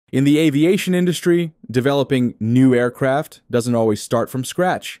In the aviation industry, developing new aircraft doesn't always start from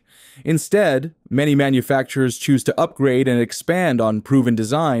scratch. Instead, many manufacturers choose to upgrade and expand on proven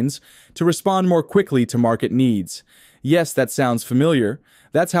designs to respond more quickly to market needs. Yes, that sounds familiar.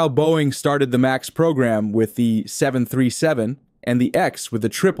 That's how Boeing started the MAX program with the 737 and the X with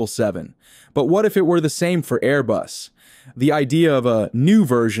the 777. But what if it were the same for Airbus? The idea of a new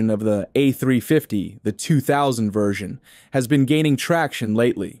version of the A350, the 2000 version, has been gaining traction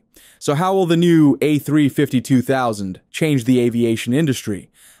lately. So how will the new A350-2000 change the aviation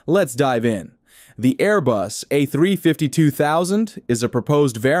industry? Let's dive in. The Airbus A350-2000 is a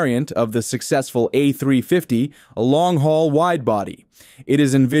proposed variant of the successful A350, a long-haul widebody. It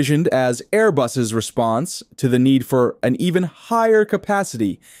is envisioned as Airbus's response to the need for an even higher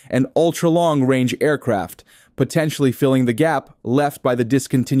capacity and ultra-long-range aircraft, potentially filling the gap left by the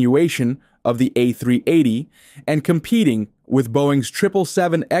discontinuation of the A380 and competing with Boeing's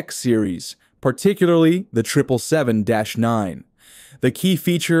 777X series, particularly the 777-9. The key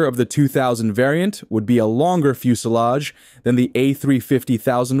feature of the 2000 variant would be a longer fuselage than the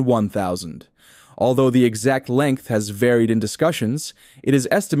A350-1000. Although the exact length has varied in discussions, it is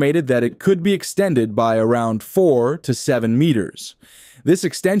estimated that it could be extended by around 4 to 7 meters. This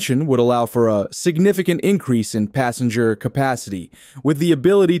extension would allow for a significant increase in passenger capacity, with the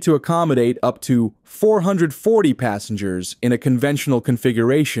ability to accommodate up to 440 passengers in a conventional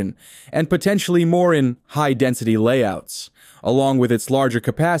configuration and potentially more in high-density layouts. Along with its larger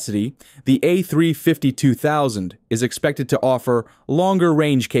capacity, the A350-2000 is expected to offer longer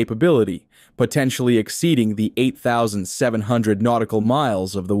range capability, potentially exceeding the 8,700 nautical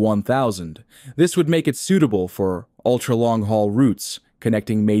miles of the 1000. This would make it suitable for ultra-long-haul routes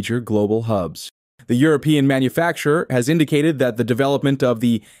connecting major global hubs. The European manufacturer has indicated that the development of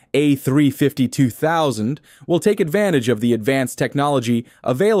the A350-2000 will take advantage of the advanced technology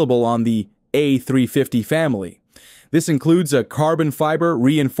available on the A350 family. This includes a carbon fiber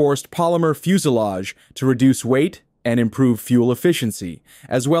reinforced polymer fuselage to reduce weight and improve fuel efficiency,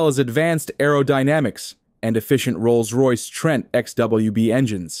 as well as advanced aerodynamics and efficient Rolls-Royce Trent XWB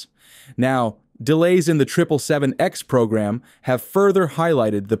engines. Now, delays in the 777X program have further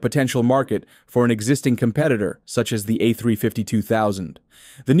highlighted the potential market for an existing competitor, such as the A350-2000.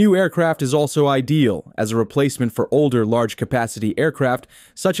 The new aircraft is also ideal as a replacement for older large-capacity aircraft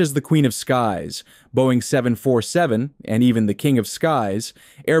such as the Queen of Skies, Boeing 747, and even the King of Skies,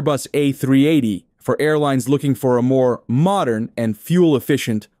 Airbus A380, for airlines looking for a more modern and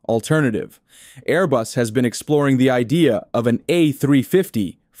fuel-efficient alternative. Airbus has been exploring the idea of an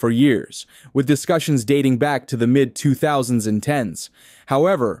A350 for years, with discussions dating back to the mid-2010s.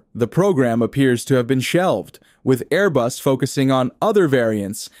 However, the program appears to have been shelved, with Airbus focusing on other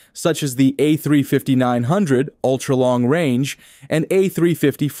variants such as the A350-900 ultra-long range and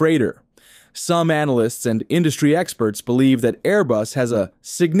A350 freighter. Some analysts and industry experts believe that Airbus has a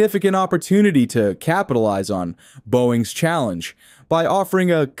significant opportunity to capitalize on Boeing's challenge by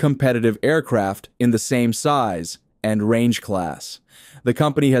offering a competitive aircraft in the same size and range class. The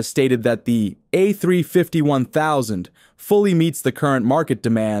company has stated that the A350-1000 fully meets the current market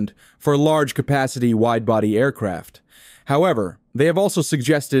demand for large-capacity wide-body aircraft. However, they have also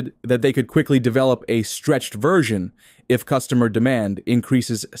suggested that they could quickly develop a stretched version if customer demand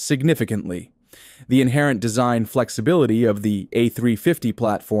increases significantly. The inherent design flexibility of the A350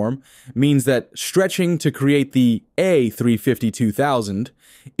 platform means that stretching to create the A350-2000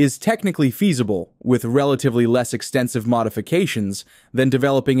 is technically feasible with relatively less extensive modifications than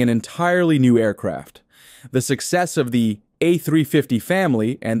developing an entirely new aircraft. The success of the A350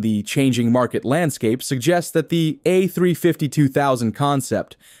 family and the changing market landscape suggests that the A350-2000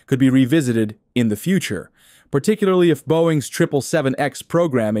 concept could be revisited in the future, particularly if Boeing's 777X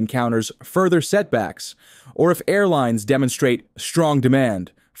program encounters further setbacks, or if airlines demonstrate strong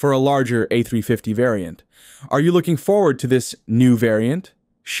demand for a larger A350 variant. Are you looking forward to this new variant?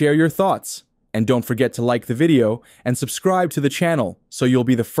 Share your thoughts, and don't forget to like the video and subscribe to the channel so you'll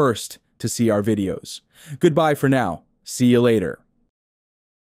be the first to see our videos. Goodbye for now. See you later.